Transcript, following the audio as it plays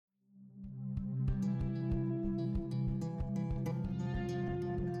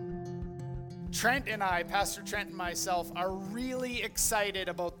Trent and I, Pastor Trent and myself, are really excited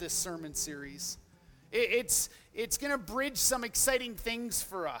about this sermon series. It's going to bridge some exciting things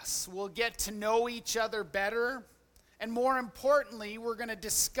for us. We'll get to know each other better. And more importantly, we're going to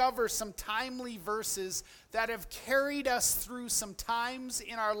discover some timely verses that have carried us through some times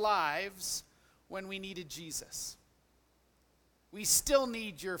in our lives when we needed Jesus. We still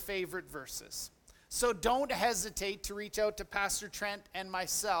need your favorite verses. So don't hesitate to reach out to Pastor Trent and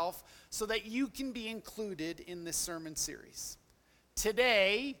myself so that you can be included in this sermon series.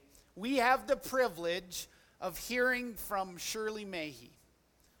 Today, we have the privilege of hearing from Shirley Mahey.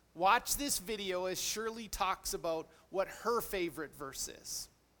 Watch this video as Shirley talks about what her favorite verse is.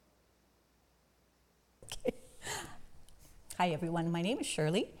 Okay. Hi, everyone. My name is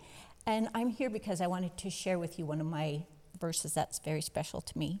Shirley, and I'm here because I wanted to share with you one of my verses that's very special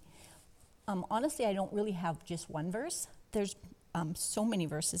to me. Honestly, I don't really have just one verse. There's so many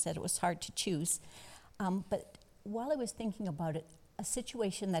verses that it was hard to choose. But while I was thinking about it, a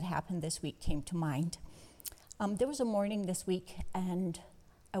situation that happened this week came to mind. There was a morning this week, and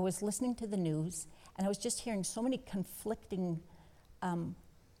I was listening to the news, and I was just hearing so many conflicting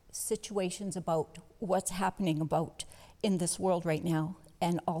situations about what's happening about in this world right now.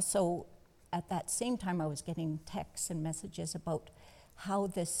 And also, at that same time, I was getting texts and messages about how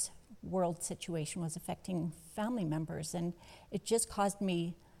this world situation was affecting family members, and it just caused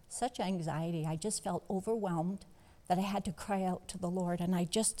me such anxiety. I just felt overwhelmed that I had to cry out to the Lord, and I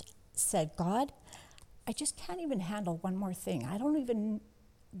just said, God, I just can't even handle one more thing. I don't even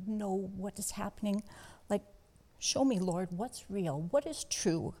know what is happening. Like, show me, Lord, what's real, what is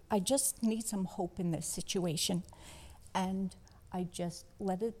true. I just need some hope in this situation. And I just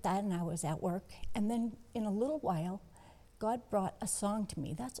let it that, and I was at work, and then in a little while, God brought a song to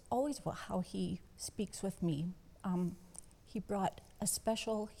me. That's always how he speaks with me. He brought a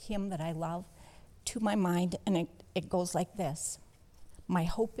special hymn that I love to my mind, and it goes like this. My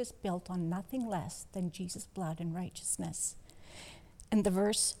hope is built on nothing less than Jesus' blood and righteousness. And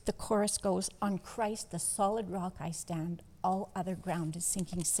the chorus goes, on Christ, the solid rock I stand, all other ground is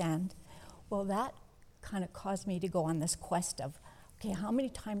sinking sand. Well, that kind of caused me to go on this quest of, okay, how many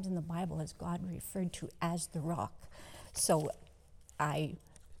times in the Bible is God referred to as the rock? So I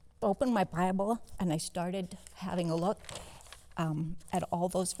opened my Bible and I started having a look at all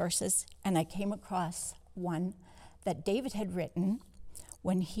those verses, and I came across one that David had written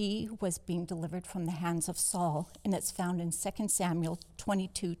when he was being delivered from the hands of Saul, and it's found in 2 Samuel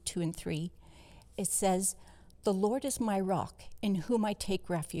 22, 2 and 3. It says, the Lord is my rock, in whom I take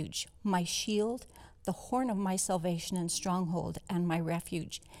refuge, my shield, the horn of my salvation and stronghold, and my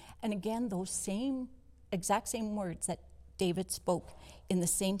refuge. And again, those exact same words that David spoke in the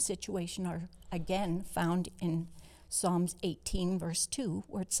same situation are again found in Psalms 18, verse 2,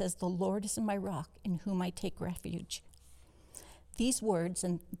 where it says, the Lord is my rock, in whom I take refuge. These words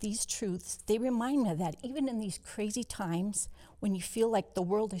and these truths, they remind me that even in these crazy times, when you feel like the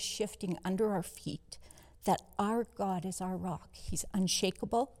world is shifting under our feet, that our God is our rock. He's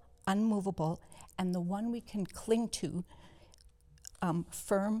unshakable, unmovable, and the one we can cling to,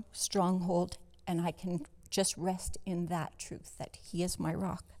 firm stronghold, and I can just rest in that truth, that he is my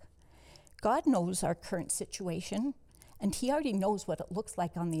rock. God knows our current situation, and he already knows what it looks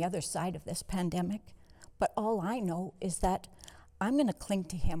like on the other side of this pandemic. But all I know is that I'm going to cling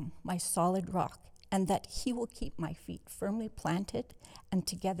to him, my solid rock, and that he will keep my feet firmly planted, and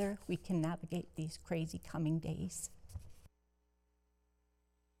together we can navigate these crazy coming days.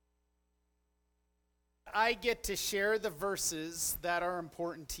 I get to share the verses that are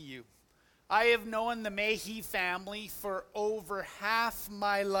important to you. I have known the Mahey family for over half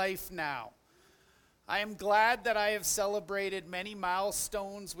my life now. I am glad that I have celebrated many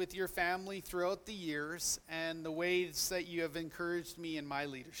milestones with your family throughout the years and the ways that you have encouraged me in my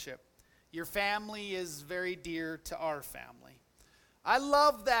leadership. Your family is very dear to our family. I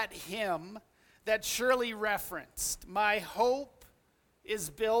love that hymn that Shirley referenced. My hope is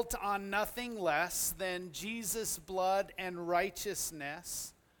built on nothing less than Jesus' blood and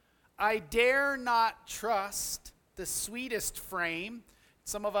righteousness. I dare not trust the sweetest frame.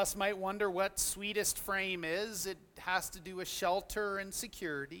 Some of us might wonder what sweetest frame is. It has to do with shelter and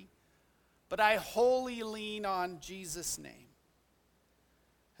security. But I wholly lean on Jesus' name.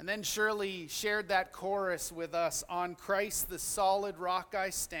 And then Shirley shared that chorus with us. On Christ, the solid rock I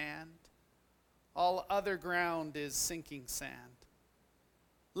stand. All other ground is sinking sand.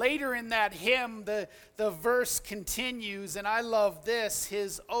 Later in that hymn, the verse continues, and I love this,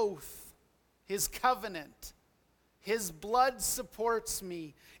 his oath, his covenant, his blood supports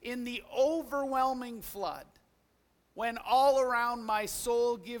me in the overwhelming flood. When all around my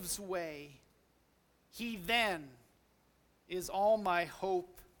soul gives way, He then is all my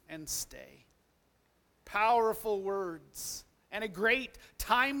hope and stay. Powerful words and a great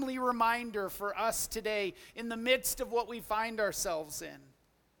timely reminder for us today in the midst of what we find ourselves in.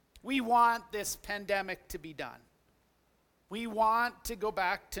 We want this pandemic to be done. We want to go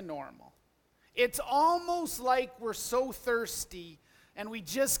back to normal. It's almost like we're so thirsty and we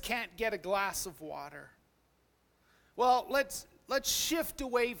just can't get a glass of water. Well, let's shift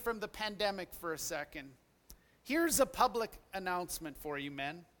away from the pandemic for a second. Here's a public announcement for you,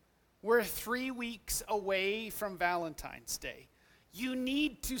 men. We're 3 weeks away from Valentine's Day. You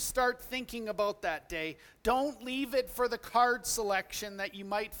need to start thinking about that day. Don't leave it for the card selection that you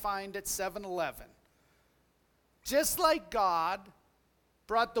might find at 7-Eleven. Just like God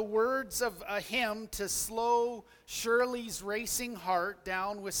brought the words of a hymn to slow Shirley's racing heart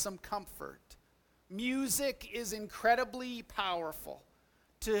down with some comfort, music is incredibly powerful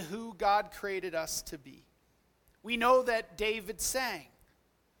to who God created us to be. We know that David sang.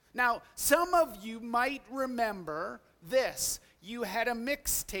 Now, some of you might remember this. You had a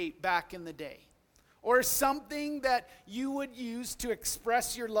mixtape back in the day, or something that you would use to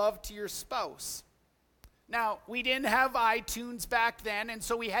express your love to your spouse. Now, we didn't have iTunes back then, and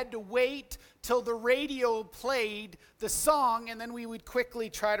so we had to wait till the radio played the song, and then we would quickly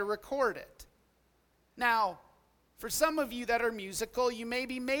try to record it. Now, for some of you that are musical, you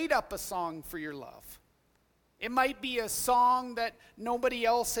maybe made up a song for your love. It might be a song that nobody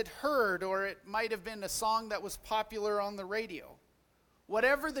else had heard, or it might have been a song that was popular on the radio.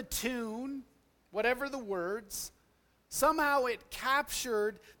 Whatever the tune, whatever the words, somehow it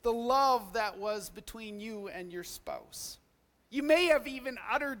captured the love that was between you and your spouse. You may have even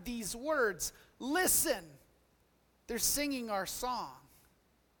uttered these words, "Listen, they're singing our song."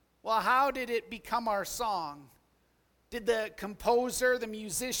 Well, how did it become our song? Did the composer, the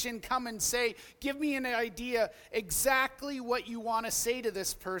musician come and say, "Give me an idea exactly what you want to say to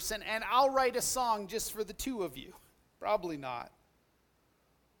this person, and I'll write a song just for the two of you"? Probably not.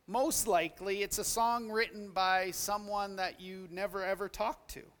 Most likely, it's a song written by someone that you never ever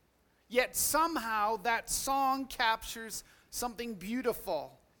talked to. Yet somehow that song captures something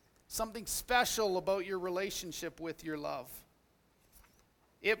beautiful, something special about your relationship with your love.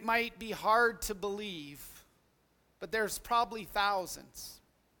 It might be hard to believe, but there's probably thousands,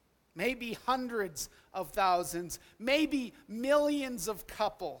 maybe hundreds of thousands, maybe millions of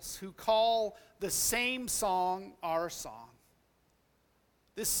couples who call the same song our song.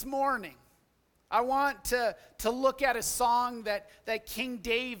 This morning, I want to look at a song that King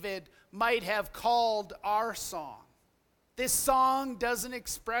David might have called our song. This song doesn't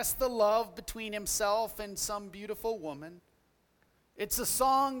express the love between himself and some beautiful woman. It's a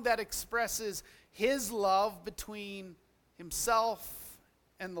song that expresses his love between himself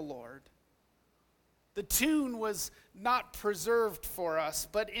and the Lord. The tune was not preserved for us,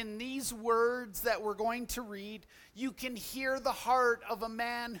 but in these words that we're going to read, you can hear the heart of a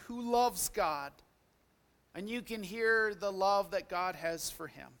man who loves God, and you can hear the love that God has for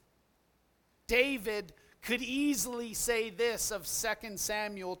him. David could easily say this of 2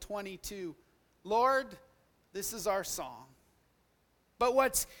 Samuel 22, "Lord, this is our song." But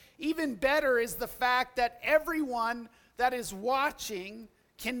what's even better is the fact that everyone that is watching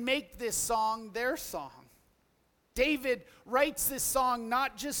can make this song their song. David writes this song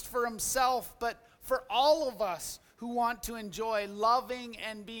not just for himself, but for all of us who want to enjoy loving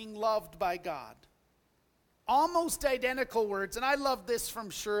and being loved by God. Almost identical words, and I love this from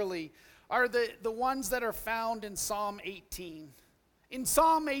Shirley, are the ones that are found in Psalm 18. In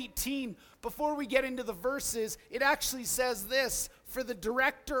Psalm 18, before we get into the verses, it actually says this for the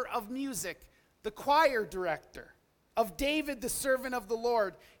director of music, the choir director of David, the servant of the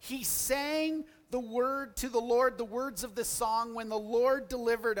Lord. He sang the word to the Lord, the words of this song, when the Lord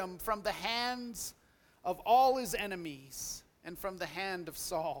delivered him from the hands of all his enemies and from the hand of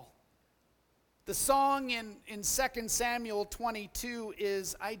Saul. The song in 2 Samuel 22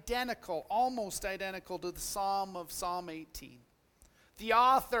 is identical, almost identical to the Psalm of Psalm 18. The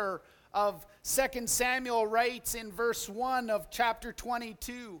author of 2 Samuel writes in verse 1 of chapter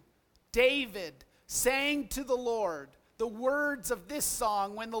 22, David sang to the Lord the words of this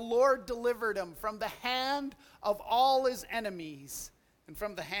song when the Lord delivered him from the hand of all his enemies and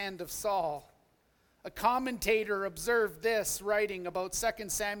from the hand of Saul. A commentator observed this, writing about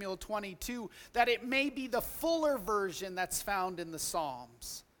 2 Samuel 22, that it may be the fuller version that's found in the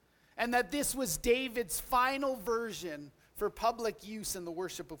Psalms, and that this was David's final version for public use in the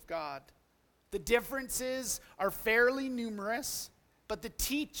worship of God. The differences are fairly numerous, but the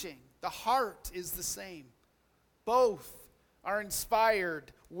teaching, the heart is the same. Both are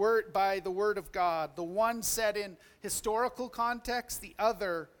inspired by the Word of God. The one set in historical context, the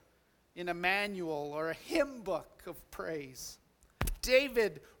other in a manual or a hymn book of praise.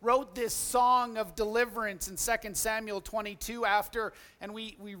 David wrote this song of deliverance in 2 Samuel 22 after, and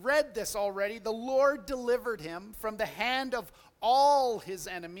we read this already, the Lord delivered him from the hand of all his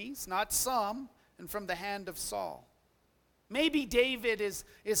enemies, not some, and from the hand of Saul. Maybe David is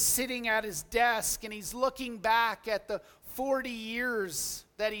sitting at his desk and he's looking back at the 40 years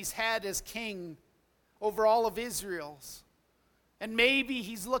that he's had as king over all of Israel's. And maybe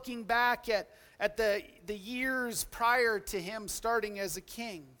he's looking back at the years prior to him starting as a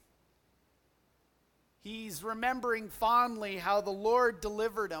king. He's remembering fondly how the Lord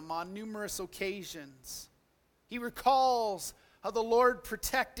delivered him on numerous occasions. He recalls how the Lord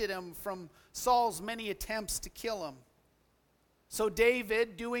protected him from Saul's many attempts to kill him. So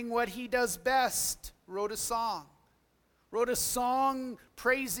David, doing what he does best, wrote a song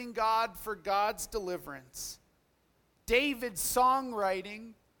praising God for God's deliverance. David's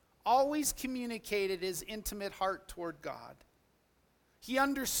songwriting always communicated his intimate heart toward God. He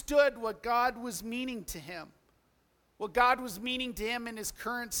understood what God was meaning to him, what God was meaning to him in his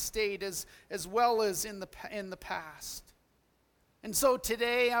current state as well as in the past. And so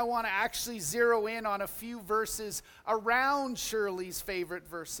today I want to actually zero in on a few verses around Shirley's favorite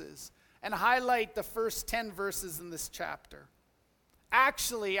verses and highlight the first 10 verses in this chapter.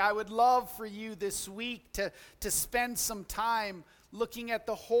 Actually, I would love for you this week to spend some time looking at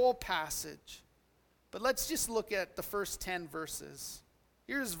the whole passage. But let's just look at the first 10 verses.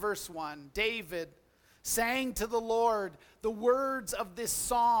 Here's verse 1. David sang to the Lord the words of this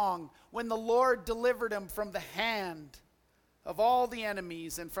song when the Lord delivered him from the hand of all the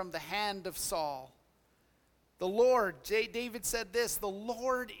enemies and from the hand of Saul. The Lord, David said this, the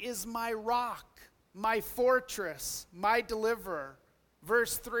Lord is my rock, my fortress, my deliverer.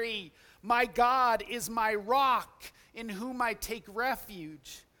 Verse 3, my God is my rock in whom I take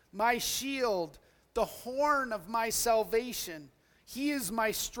refuge, my shield, the horn of my salvation. He is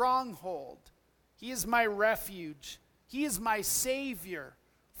my stronghold. He is my refuge. He is my savior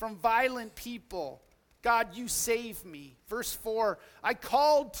from violent people. God, you save me. Verse 4, I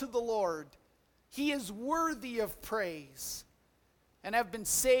called to the Lord. He is worthy of praise and have been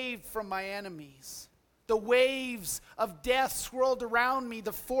saved from my enemies. The waves of death swirled around me.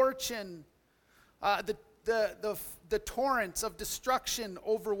 The torrents of destruction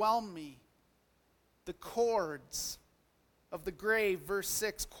overwhelmed me. The cords of the grave, verse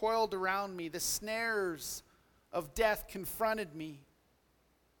 6, coiled around me. The snares of death confronted me.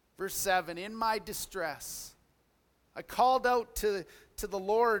 Verse 7, in my distress, I called out to the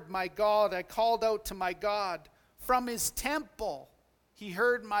Lord my God. I called out to my God. From his temple, he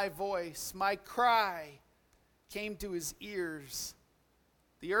heard my voice. My cry came to his ears.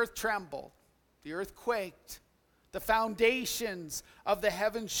 The earth trembled. The earth quaked. The foundations of the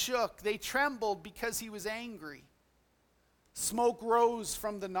heavens shook. They trembled because he was angry. Smoke rose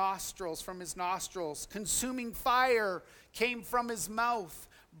from his nostrils. Consuming fire came from his mouth.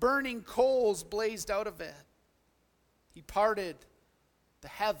 Burning coals blazed out of it. He parted the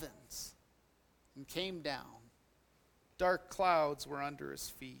heavens and came down. Dark clouds were under his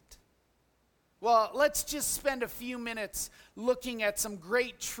feet. Well, let's just spend a few minutes looking at some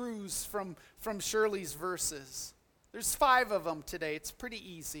great truths from Shirley's verses. There's 5 of them today. It's pretty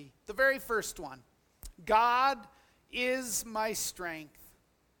easy. The very first one, God is my strength.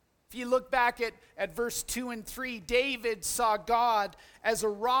 If you look back at verse 2 and 3, David saw God as a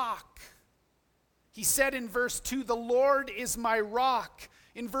rock. He said in verse 2, the Lord is my rock.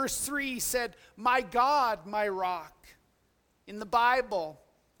 In verse 3, he said, my God, my rock. In the Bible,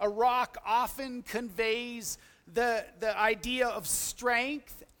 a rock often conveys the idea of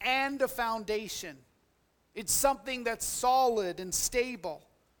strength and a foundation. It's something that's solid and stable.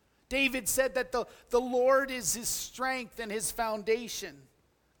 David said that the Lord is his strength and his foundation.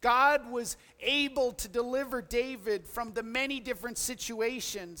 God was able to deliver David from the many different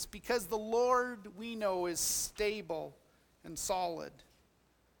situations because the Lord, we know, is stable and solid.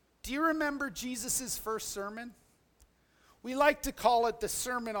 Do you remember Jesus' first sermon? We like to call it the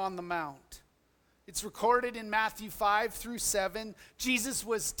Sermon on the Mount. It's recorded in Matthew 5 through 7. Jesus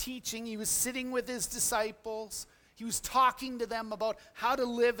was teaching. He was sitting with his disciples. He was talking to them about how to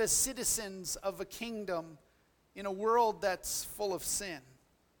live as citizens of a kingdom in a world that's full of sin.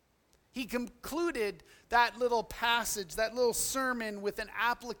 He concluded that little passage, that little sermon, with an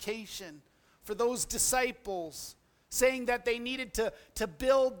application for those disciples, saying that they needed to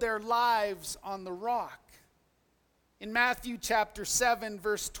build their lives on the rock. In Matthew chapter 7,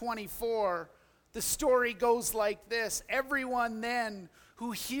 verse 24, The story goes like this: everyone then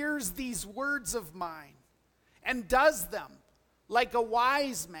who hears these words of mine and does them, like a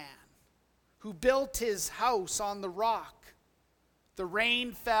wise man who built his house on the rock. The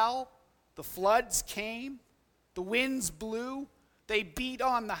rain fell, the floods came, the winds blew, they beat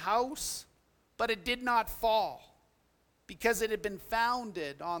on the house, but it did not fall, because it had been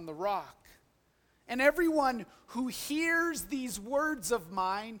founded on the rock. And everyone who hears these words of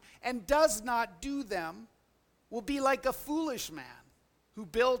mine and does not do them will be like a foolish man who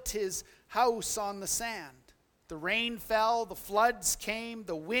built his house on the sand. The rain fell, the floods came,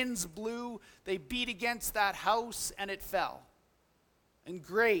 the winds blew, they beat against that house, and it fell. And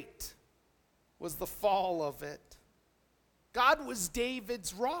great was the fall of it. God was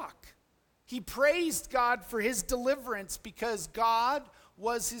David's rock. He praised God for his deliverance because God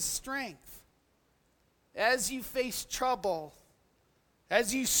was his strength. As you face trouble,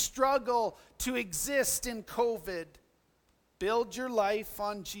 as you struggle to exist in COVID, build your life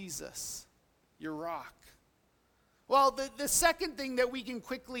on Jesus, your rock. Well, the second thing that we can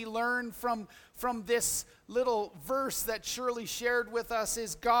quickly learn from this little verse that Shirley shared with us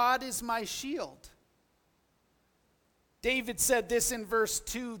is God is my shield. David said this in verse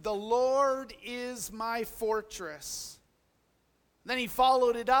 2, the Lord is my fortress. Then he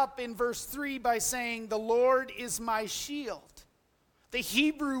followed it up in verse 3 by saying, the Lord is my shield. The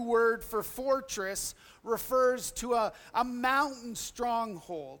Hebrew word for fortress refers to a mountain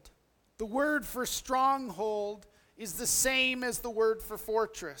stronghold. The word for stronghold is the same as the word for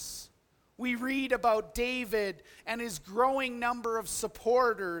fortress. We read about David and his growing number of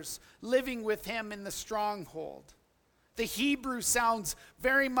supporters living with him in the stronghold. The Hebrew sounds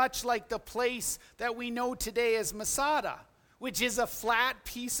very much like the place that we know today as Masada, which is a flat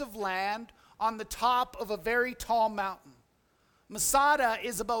piece of land on the top of a very tall mountain. Masada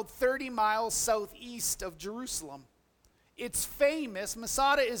is about 30 miles southeast of Jerusalem.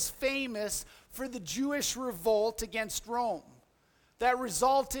 Masada is famous for the Jewish revolt against Rome that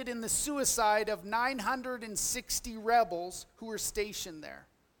resulted in the suicide of 960 rebels who were stationed there.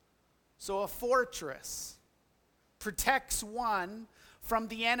 So a fortress protects one from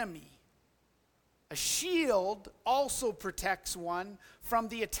the enemy. A shield also protects one from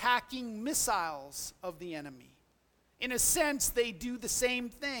the attacking missiles of the enemy. In a sense, they do the same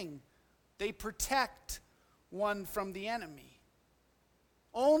thing. They protect one from the enemy.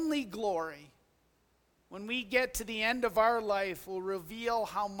 Only glory, when we get to the end of our life, will reveal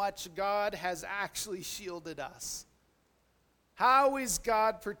how much God has actually shielded us. How is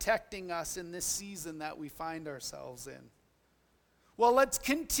God protecting us in this season that we find ourselves in? Well, let's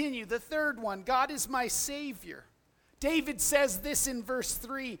continue. The third one, God is my Savior. David says this in verse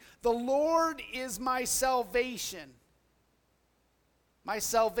 3, the Lord is my salvation. My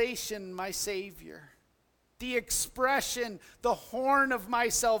salvation, my Savior. The expression, the horn of my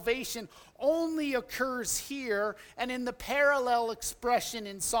salvation, only occurs here and in the parallel expression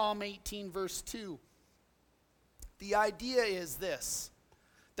in Psalm 18, verse 2. The idea is this,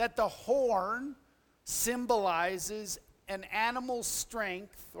 that the horn symbolizes an animal's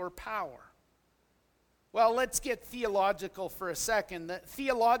strength or power. Well, let's get theological for a second. The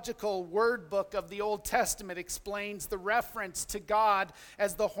theological word book of the Old Testament explains the reference to God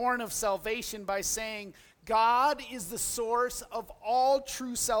as the horn of salvation by saying, God is the source of all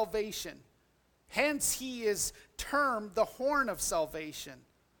true salvation. Hence, he is termed the horn of salvation.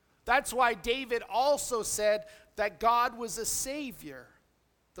 That's why David also said that God was a Savior,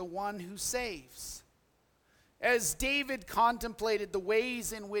 the one who saves. As David contemplated the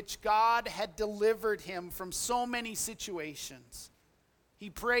ways in which God had delivered him from so many situations, he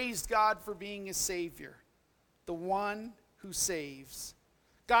praised God for being his Savior, the one who saves.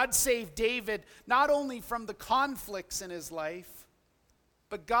 God saved David not only from the conflicts in his life,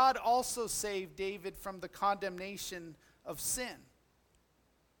 but God also saved David from the condemnation of sin.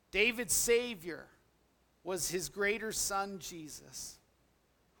 David's Savior was his greater son, Jesus.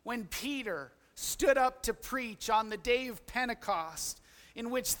 When Peter stood up to preach on the day of Pentecost, in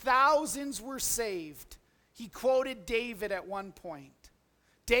which thousands were saved, he quoted David at one point.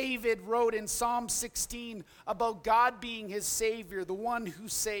 David wrote in Psalm 16 about God being his Savior, the one who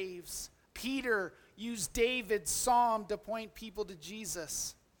saves. Peter used David's psalm to point people to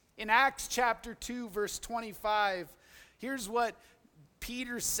Jesus. In Acts chapter 2, verse 25, here's what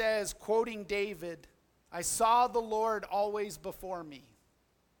Peter says, quoting David, I saw the Lord always before me,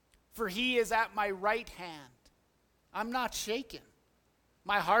 for he is at my right hand. I'm not shaken.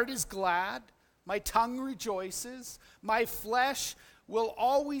 My heart is glad. My tongue rejoices. My flesh will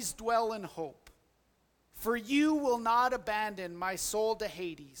always dwell in hope. For you will not abandon my soul to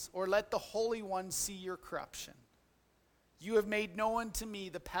Hades, or let the Holy One see your corruption. You have made known to me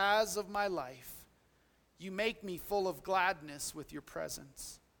the paths of my life. You make me full of gladness with your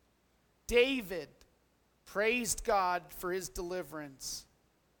presence. David praised God for his deliverance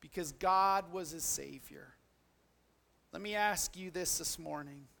because God was his Savior. Let me ask you this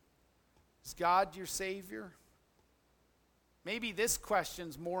morning. Is God your Savior? Maybe this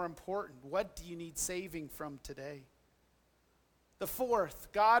question's more important. What do you need saving from today? The fourth,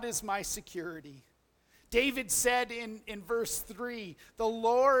 God is my security. David said in verse 3, the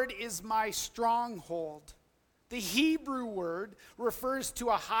Lord is my stronghold. The Hebrew word refers to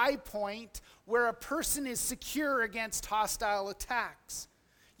a high point where a person is secure against hostile attacks.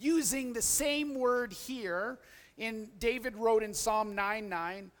 Using the same word here, David wrote in Psalm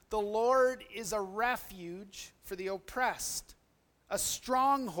 9:9, the Lord is a refuge for the oppressed, a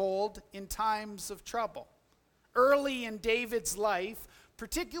stronghold in times of trouble. Early in David's life,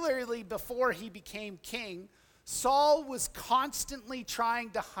 particularly before he became king, Saul was constantly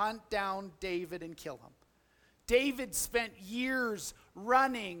trying to hunt down David and kill him. David spent years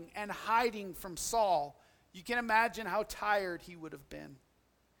running and hiding from Saul. You can imagine how tired he would have been.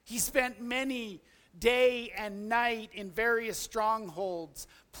 He spent many day and night in various strongholds,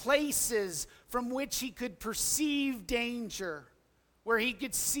 places from which he could perceive danger, where he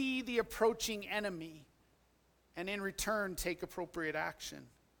could see the approaching enemy, and in return take appropriate action.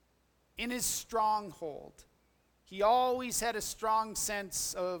 In his stronghold, he always had a strong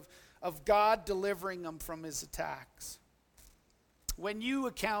sense of God delivering him from his attacks. When you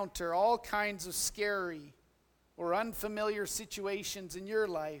encounter all kinds of scary or unfamiliar situations in your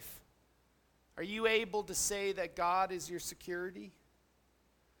life, are you able to say that God is your security?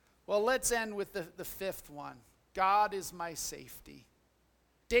 Well, let's end with the fifth one. God is my safety.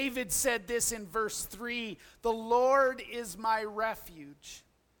 David said this in verse 3, the Lord is my refuge.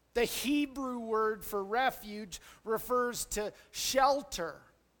 The Hebrew word for refuge refers to shelter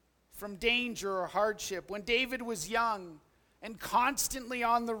from danger or hardship. When David was young and constantly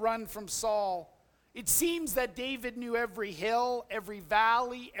on the run from Saul, it seems that David knew every hill, every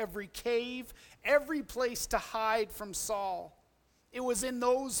valley, every cave, every place to hide from Saul. It was in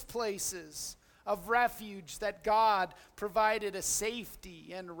those places of refuge that God provided a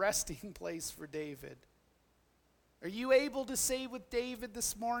safety and resting place for David. Are you able to say with David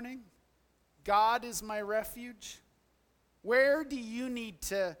this morning, God is my refuge? Where do you need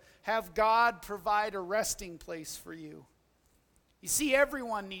to have God provide a resting place for you? You see,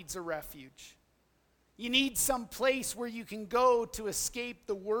 everyone needs a refuge. You need some place where you can go to escape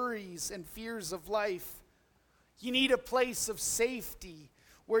the worries and fears of life. You need a place of safety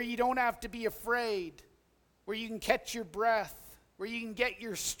where you don't have to be afraid, where you can catch your breath, where you can get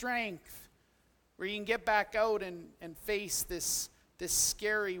your strength, where you can get back out and face this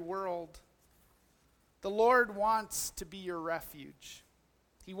scary world. The Lord wants to be your refuge.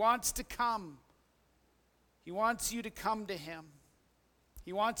 He wants to come. He wants you to come to him.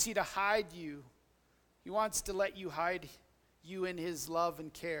 He wants you to hide you. He wants to let you hide you in his love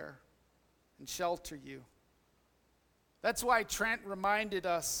and care and shelter you. That's why Trent reminded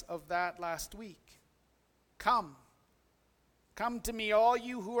us of that last week. Come to me, all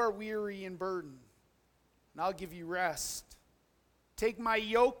you who are weary and burdened, and I'll give you rest. Take my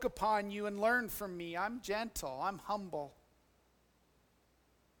yoke upon you and learn from me. I'm gentle, I'm humble.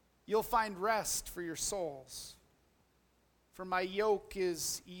 You'll find rest for your souls. For my yoke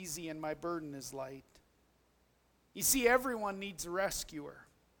is easy and my burden is light. You see, everyone needs a rescuer.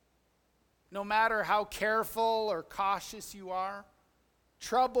 No matter how careful or cautious you are,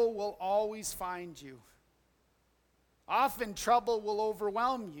 trouble will always find you. Often trouble will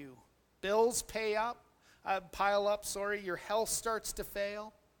overwhelm you. Bills pile up, your health starts to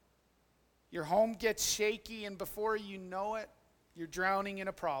fail. Your home gets shaky, and before you know it, you're drowning in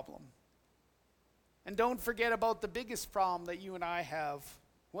a problem. And don't forget about the biggest problem that you and I have.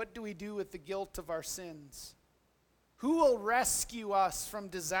 What do we do with the guilt of our sins? Who will rescue us from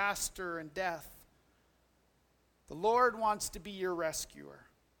disaster and death? The Lord wants to be your rescuer.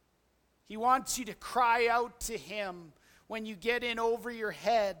 He wants you to cry out to him when you get in over your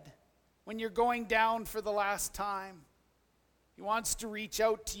head, when you're going down for the last time. He wants to reach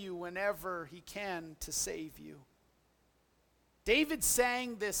out to you whenever he can to save you. David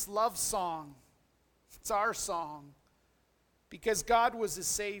sang this love song. It's our song because God was his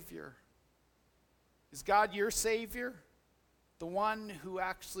Savior. Is God your Savior? The one who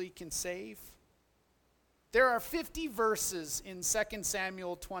actually can save? There are 50 verses in 2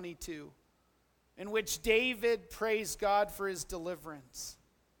 Samuel 22 in which David praised God for his deliverance.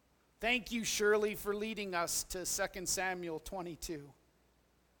 Thank you, Shirley, for leading us to 2 Samuel 22.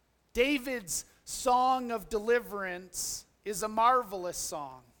 David's song of deliverance is a marvelous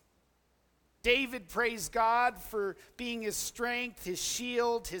song. David praised God for being his strength, his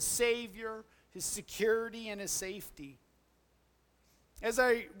shield, his savior, his security, and his safety. As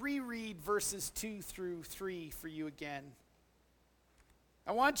I reread verses 2 through 3 for you again,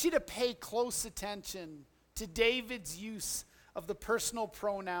 I want you to pay close attention to David's use of the personal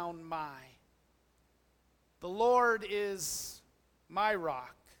pronoun my. The Lord is my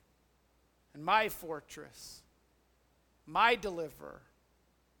rock and my fortress, my deliverer,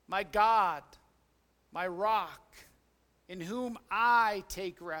 my God, my rock, in whom I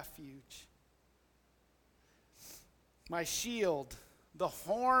take refuge, my shield, the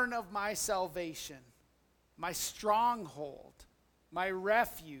horn of my salvation, my stronghold, my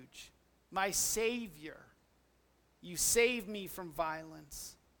refuge, my Savior. You save me from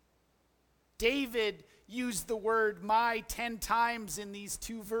violence. David used the word my 10 times in these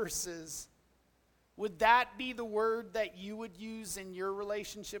 2 verses. Would that be the word that you would use in your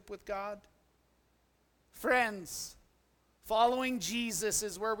relationship with God? Friends, following Jesus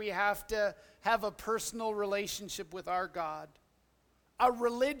is where we have to have a personal relationship with our God. A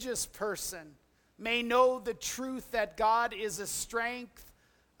religious person may know the truth that God is a strength,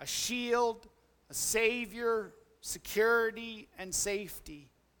 a shield, a savior, security, and safety.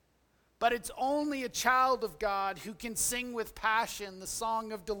 But it's only a child of God who can sing with passion the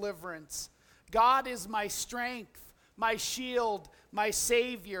song of deliverance. God is my strength, my shield, my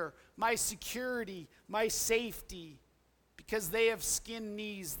savior, my security, my safety, because they have skin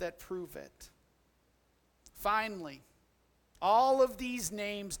knees that prove it. Finally, all of these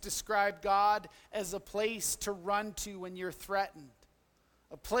names describe God as a place to run to when you're threatened,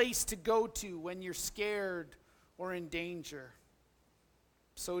 a place to go to when you're scared or in danger.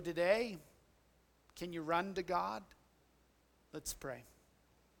 So today, can you run to God? Let's pray.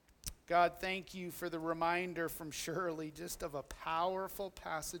 God, thank you for the reminder from Shirley just of a powerful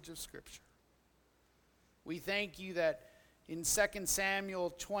passage of Scripture. We thank you that in 2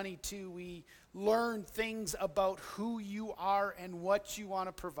 Samuel 22, we learn things about who you are and what you want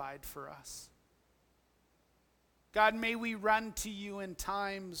to provide for us. God, may we run to you in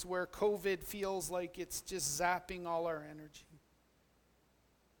times where COVID feels like it's just zapping all our energy,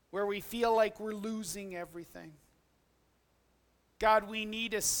 where we feel like we're losing everything. God, we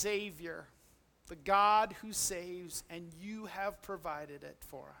need a Savior, the God who saves, and you have provided it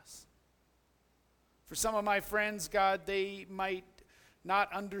for us. For some of my friends, God, they might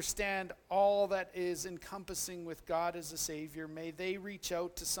not understand all that is encompassing with God as a Savior. May they reach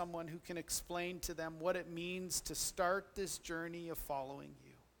out to someone who can explain to them what it means to start this journey of following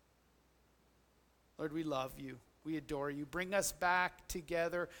you. Lord, we love you. We adore you. Bring us back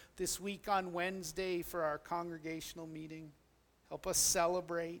together this week on Wednesday for our congregational meeting. Help us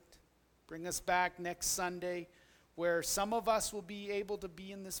celebrate. Bring us back next Sunday where some of us will be able to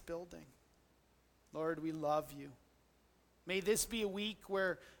be in this building. Lord, we love you. May this be a week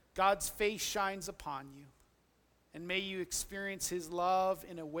where God's face shines upon you. And may you experience his love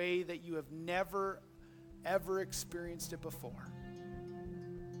in a way that you have never, ever experienced it before.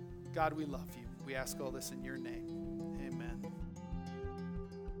 God, we love you. We ask all this in your name.